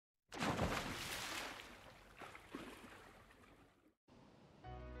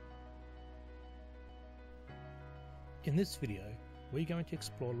In this video, we're going to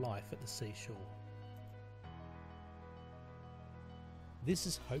explore life at the seashore. This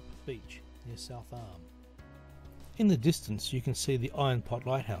is Hope Beach near South Arm. In the distance you can see the Iron Pot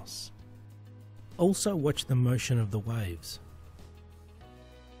Lighthouse. Also watch the motion of the waves.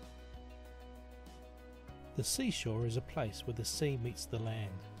 The seashore is a place where the sea meets the land.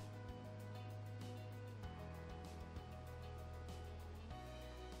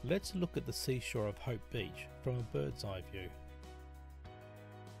 Let's look at the seashore of Hope Beach from a bird's eye view.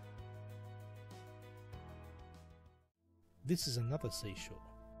 This is another seashore.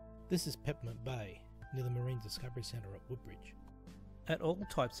 This is Peppermint Bay, near the Marine Discovery Centre at Woodbridge. At all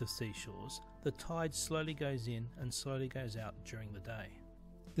types of seashores, the tide slowly goes in and slowly goes out during the day.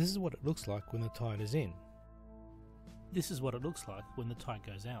 This is what it looks like when the tide is in. This is what it looks like when the tide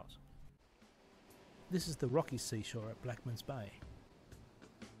goes out. This is the rocky seashore at Blackman's Bay.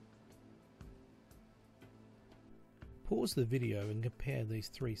 Pause the video and compare these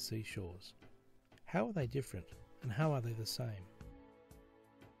three seashores. How are they different and how are they the same?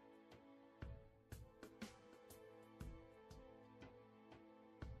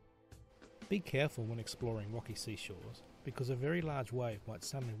 Be careful when exploring rocky seashores because a very large wave might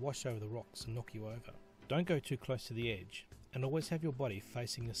suddenly wash over the rocks and knock you over. Don't go too close to the edge and always have your body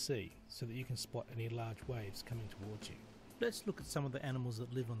facing the sea so that you can spot any large waves coming towards you. Let's look at some of the animals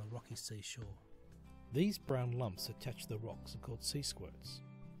that live on the rocky seashore. These brown lumps attached to the rocks are called sea squirts.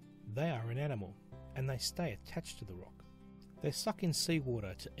 They are an animal and they stay attached to the rock. They suck in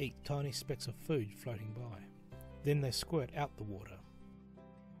seawater to eat tiny specks of food floating by. Then they squirt out the water.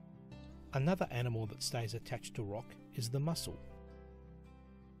 Another animal that stays attached to rock is the mussel.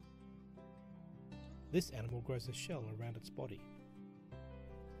 This animal grows a shell around its body.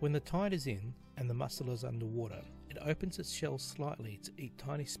 When the tide is in and the mussel is underwater, it opens its shell slightly to eat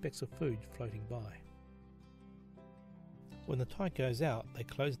tiny specks of food floating by. When the tide goes out, they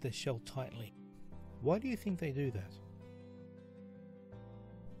close their shell tightly. Why do you think they do that?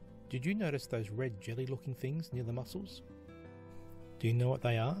 Did you notice those red jelly-looking things near the mussels? Do you know what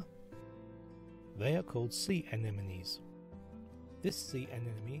they are? They are called sea anemones. This sea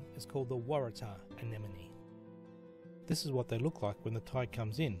anemone is called the Waratah anemone. This is what they look like when the tide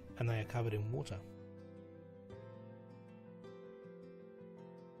comes in and they are covered in water.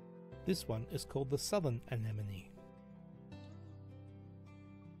 This one is called the southern anemone.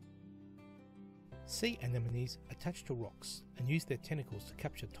 Sea anemones attach to rocks and use their tentacles to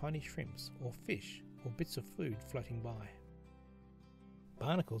capture tiny shrimps or fish or bits of food floating by.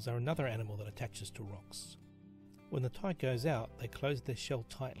 Barnacles are another animal that attaches to rocks. When the tide goes out, they close their shell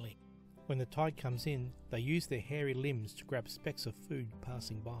tightly. When the tide comes in, they use their hairy limbs to grab specks of food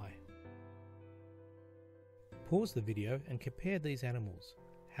passing by. Pause the video and compare these animals.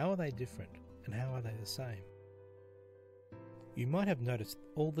 How are they different and how are they the same? You might have noticed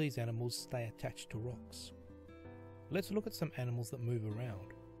all these animals stay attached to rocks. Let's look at some animals that move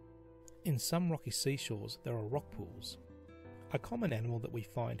around. In some rocky seashores there are rock pools. A common animal that we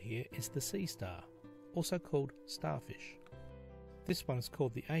find here is the sea star, also called starfish. This one is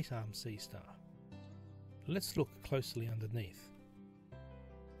called the 8-armed sea star. Let's look closely underneath.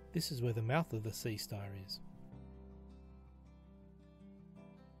 This is where the mouth of the sea star is.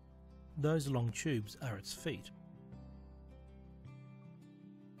 Those long tubes are its feet.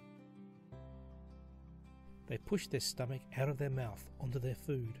 They push their stomach out of their mouth onto their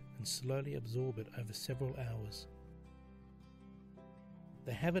food and slowly absorb it over several hours.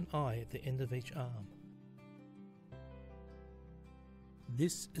 They have an eye at the end of each arm.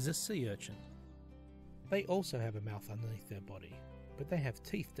 This is a sea urchin. They also have a mouth underneath their body, but they have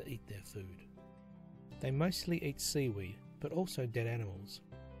teeth to eat their food. They mostly eat seaweed, but also dead animals.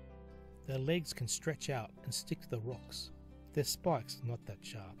 Their legs can stretch out and stick to the rocks. Their spikes are not that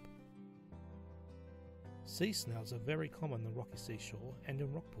sharp. Sea snails are very common on the rocky seashore and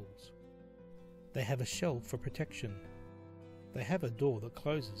in rock pools. They have a shell for protection. They have a door that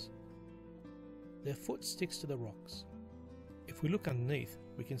closes. Their foot sticks to the rocks. If we look underneath,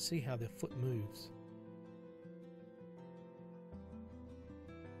 we can see how their foot moves.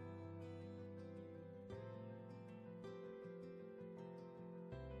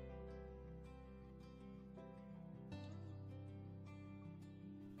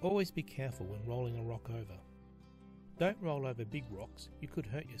 Always be careful when rolling a rock over. Don't roll over big rocks, you could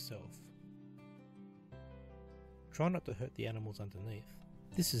hurt yourself. Try not to hurt the animals underneath.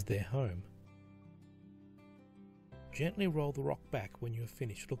 This is their home. Gently roll the rock back when you have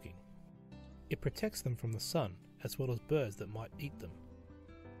finished looking. It protects them from the sun as well as birds that might eat them.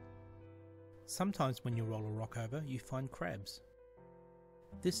 Sometimes when you roll a rock over, you find crabs.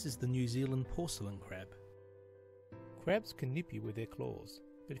 This is the New Zealand porcelain crab. Crabs can nip you with their claws,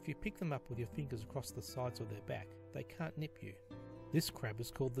 but if you pick them up with your fingers across the sides of their back, they can't nip you. This crab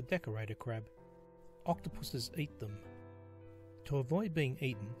is called the decorator crab. Octopuses eat them. To avoid being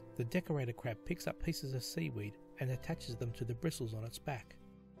eaten, the decorator crab picks up pieces of seaweed and attaches them to the bristles on its back.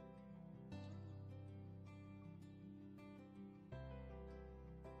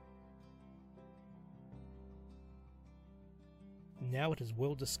 Now it is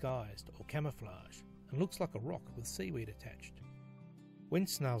well disguised or camouflaged and looks like a rock with seaweed attached. When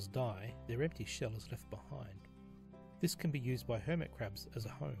snails die, their empty shell is left behind. This can be used by hermit crabs as a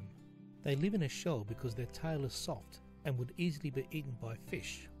home. They live in a shell because their tail is soft and would easily be eaten by a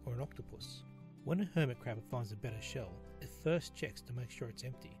fish or an octopus. When a hermit crab finds a better shell, it first checks to make sure it's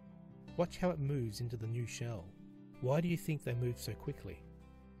empty. Watch how it moves into the new shell. Why do you think they move so quickly?